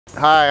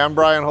Hi, I'm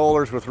Brian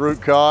Holders with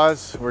Root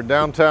Cause. We're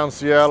downtown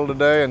Seattle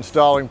today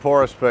installing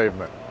porous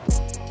pavement.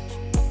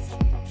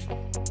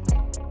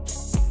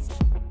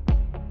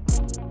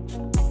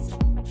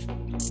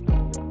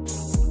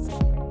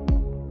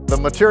 The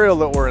material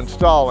that we're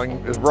installing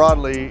is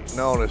broadly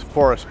known as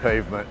porous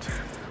pavement.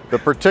 The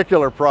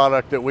particular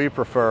product that we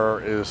prefer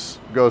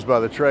goes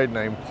by the trade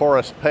name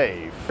Porous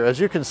Pave.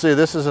 As you can see,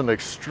 this is an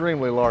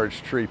extremely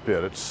large tree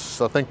pit.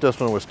 I think this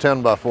one was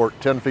 10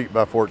 feet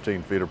by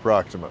 14 feet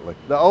approximately.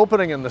 The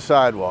opening in the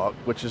sidewalk,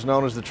 which is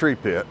known as the tree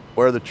pit,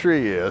 where the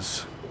tree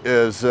is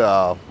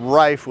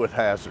rife with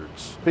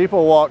hazards.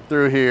 People walk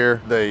through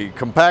here, they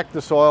compact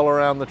the soil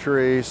around the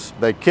trees,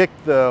 they kick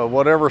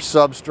whatever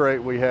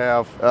substrate we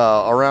have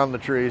around the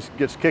trees,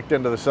 gets kicked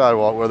into the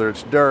sidewalk, whether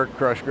it's dirt,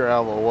 crushed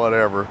gravel, or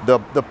whatever.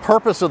 The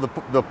purpose of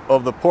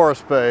the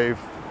porous pave,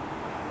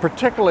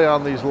 particularly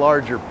on these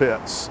larger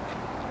pits,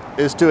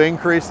 is to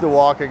increase the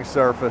walking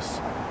surface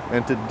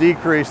and to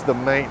decrease the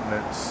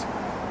maintenance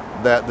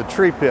that the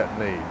tree pit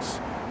needs.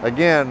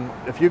 Again,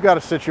 if you've got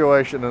a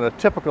situation, in a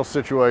typical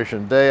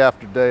situation, day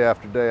after day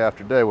after day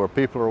after day, where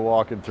people are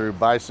walking through,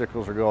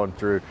 bicycles are going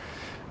through,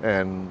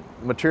 and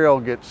material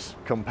gets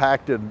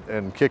compacted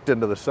and kicked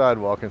into the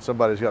sidewalk, and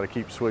somebody's got to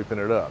keep sweeping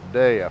it up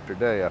day after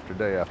day after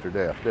day after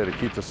day after day to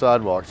keep the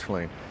sidewalks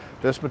clean.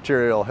 This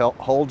material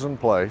holds in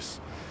place.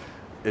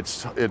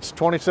 It's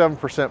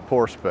 27%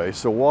 pore space,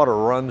 so water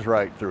runs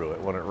right through it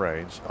when it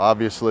rains.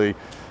 Obviously,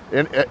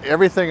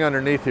 everything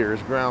underneath here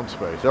is ground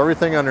space.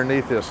 Everything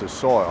underneath this is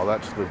soil.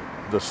 That's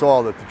the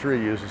soil that the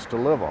tree uses to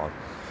live on.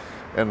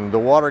 And the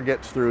water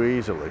gets through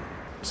easily.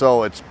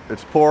 So it's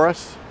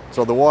porous,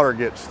 so the water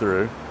gets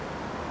through.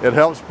 It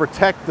helps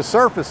protect the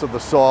surface of the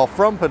soil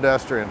from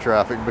pedestrian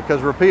traffic,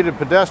 because repeated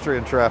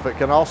pedestrian traffic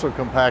can also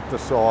compact the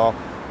soil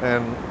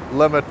and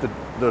limit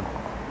the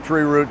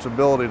tree root's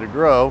ability to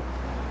grow.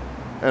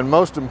 And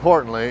most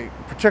importantly,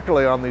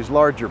 particularly on these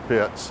larger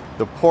pits,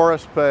 the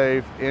porous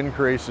pave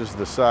increases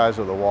the size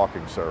of the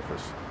walking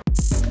surface.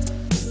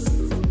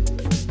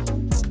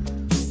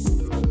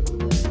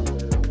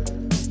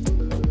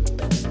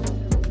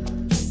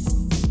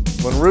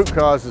 When Root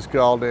Cause is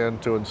called in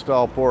to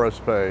install porous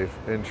pave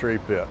in tree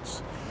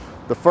pits,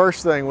 the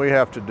first thing we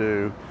have to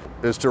do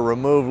is to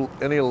remove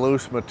any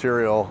loose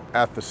material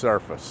at the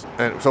surface.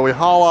 And so we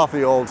haul off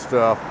the old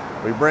stuff,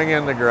 we bring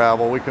in the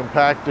gravel, we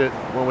compact it.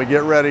 When we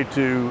get ready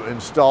to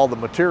install the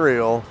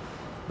material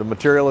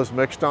is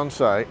mixed on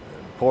site,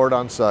 poured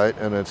on site,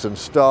 and it's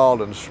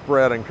installed and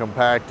spread and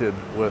compacted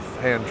with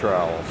hand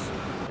trowels.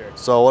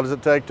 So what does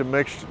it take to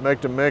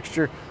make the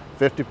mixture?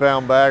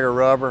 50-pound bag of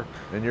rubber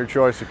in your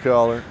choice of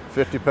color,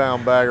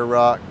 50-pound bag of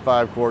rock,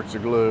 5 quarts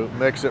of glue.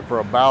 Mix it for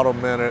about a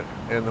minute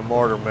in the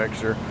mortar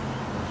mixer.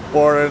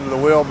 Pour it into the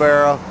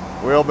wheelbarrow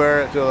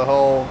it to the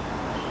hole,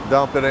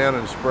 dump it in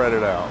and spread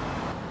it out.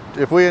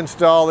 If we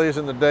install these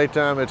in the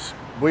daytime,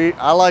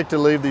 I like to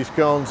leave these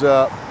cones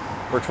up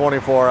for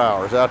 24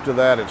 hours. After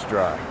that, it's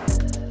dry.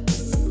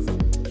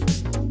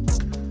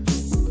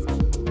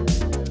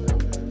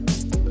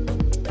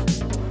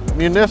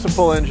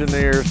 Municipal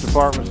engineers,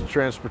 departments of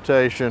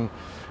transportation,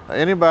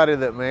 anybody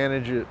that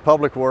manages,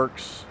 public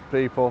works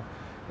people,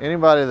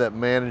 anybody that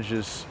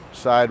manages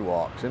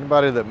sidewalks,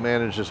 anybody that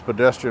manages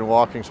pedestrian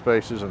walking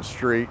spaces and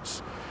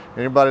streets,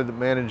 anybody that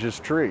manages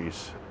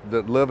trees,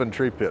 that live in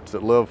tree pits,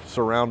 that live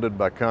surrounded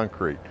by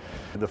concrete.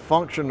 The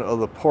function of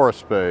the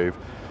porous pave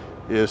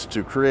is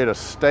to create a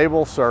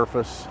stable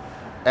surface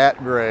at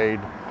grade,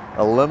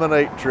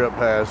 eliminate trip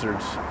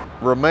hazards,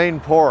 remain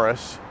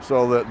porous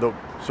so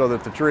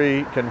that the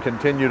tree can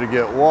continue to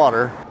get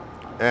water,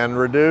 and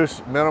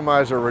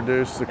minimize or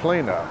reduce the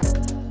cleanup.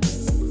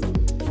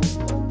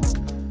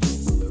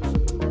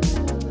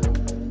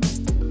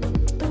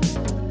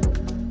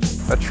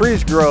 A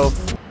tree's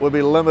growth will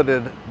be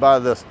limited by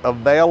the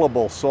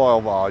available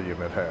soil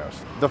volume it has.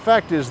 The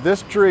fact is,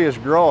 this tree is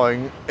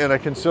growing in a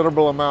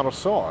considerable amount of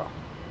soil,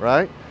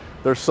 right?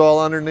 There's soil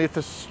underneath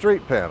the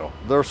street panel.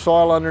 There's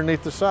soil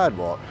underneath the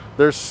sidewalk.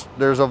 There's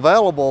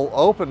available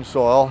open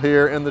soil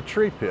here in the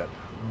tree pit.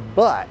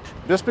 But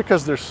just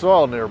because there's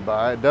soil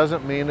nearby, it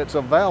doesn't mean it's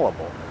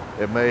available.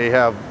 It may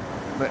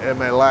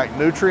lack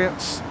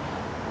nutrients,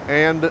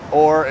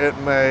 or it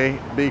may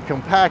be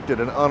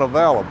compacted and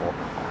unavailable.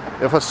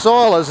 If a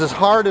soil is as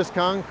hard as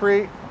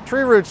concrete,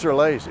 tree roots are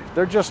lazy.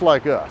 They're just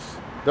like us.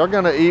 They're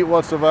gonna eat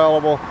what's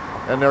available,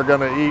 and they're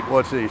gonna eat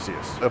what's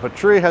easiest. If a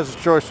tree has a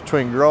choice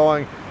between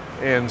growing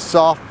in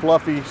soft,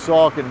 fluffy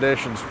soil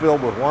conditions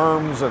filled with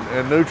worms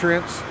and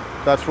nutrients,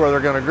 that's where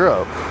they're gonna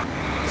grow.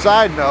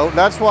 Side note,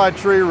 that's why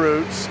tree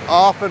roots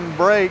often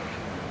break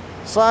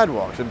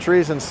sidewalks, and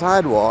trees and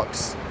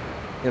sidewalks,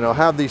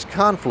 have these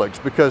conflicts,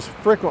 because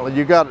frequently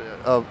you got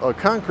a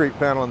concrete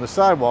panel in the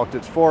sidewalk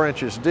that's 4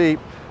 inches deep,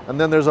 and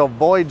then there's a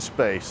void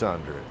space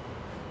under it,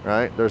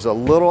 right? There's a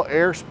little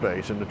air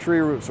space, and the tree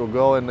roots will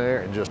go in there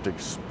and just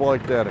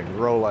exploit that and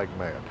grow like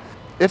mad.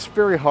 It's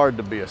very hard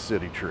to be a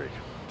city tree,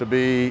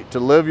 to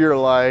live your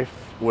life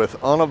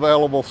with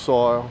unavailable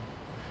soil,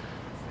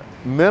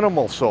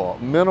 minimal soil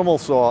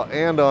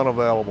and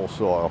unavailable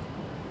soil,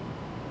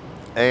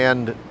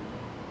 and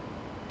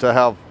to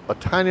have a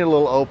tiny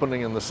little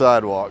opening in the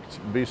sidewalk, to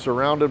be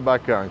surrounded by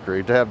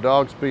concrete, to have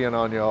dogs peeing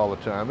on you all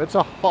the time. It's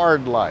a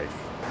hard life.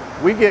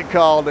 We get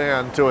called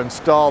in to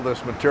install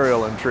this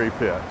material in tree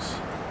pits,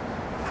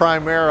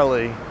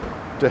 primarily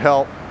to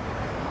help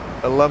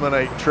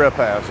eliminate trip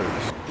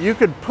hazards. You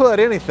could put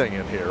anything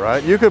in here,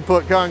 right? You could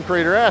put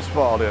concrete or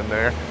asphalt in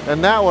there,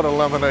 and that would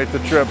eliminate the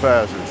trip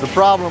hazards. The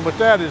problem with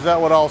that is that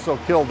would also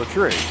kill the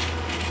tree.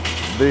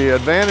 The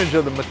advantage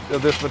of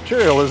this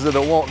material is that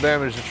it won't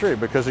damage the tree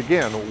because,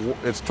 again,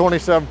 it's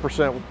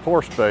 27%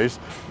 pore space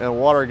and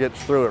water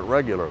gets through it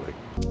regularly.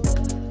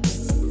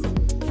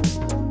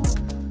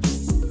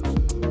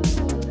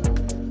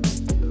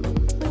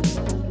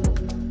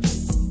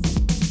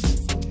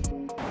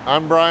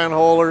 I'm Brian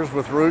Holders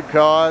with Root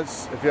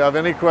Cause. If you have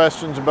any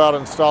questions about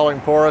installing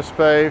Porous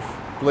Pave,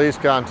 please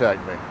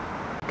contact me.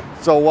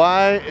 So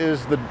why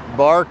is the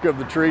bark of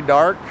the tree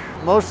dark?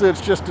 Mostly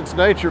it's just its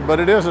nature, but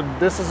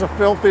this is a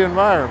filthy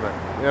environment,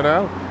 you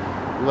know?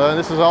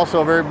 This is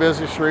also a very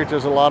busy street.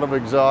 There's a lot of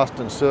exhaust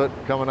and soot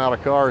coming out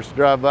of cars to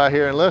drive by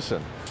here. And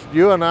listen,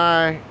 you and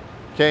I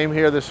came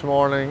here this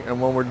morning,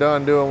 and when we're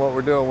done doing what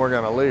we're doing, we're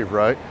gonna leave,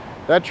 right?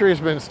 That tree's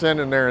been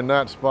standing there in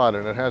that spot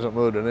and it hasn't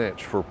moved an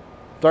inch for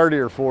 30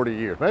 or 40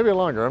 years, maybe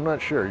longer, I'm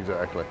not sure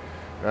exactly.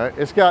 Right?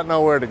 It's got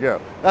nowhere to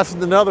go. That's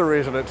another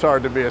reason it's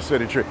hard to be a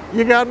city tree.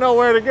 You got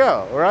nowhere to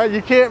go, right?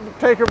 You can't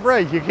take a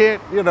break. You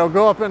can't,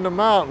 go up in the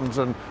mountains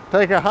and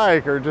take a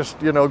hike or just,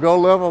 go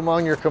live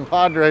among your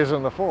compadres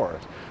in the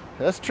forest.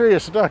 This tree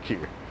is stuck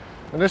here.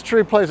 And this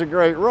tree plays a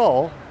great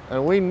role,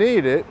 and we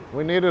need it.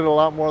 We need it a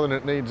lot more than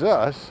it needs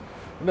us.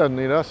 It doesn't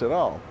need us at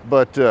all.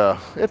 But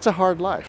it's a hard life.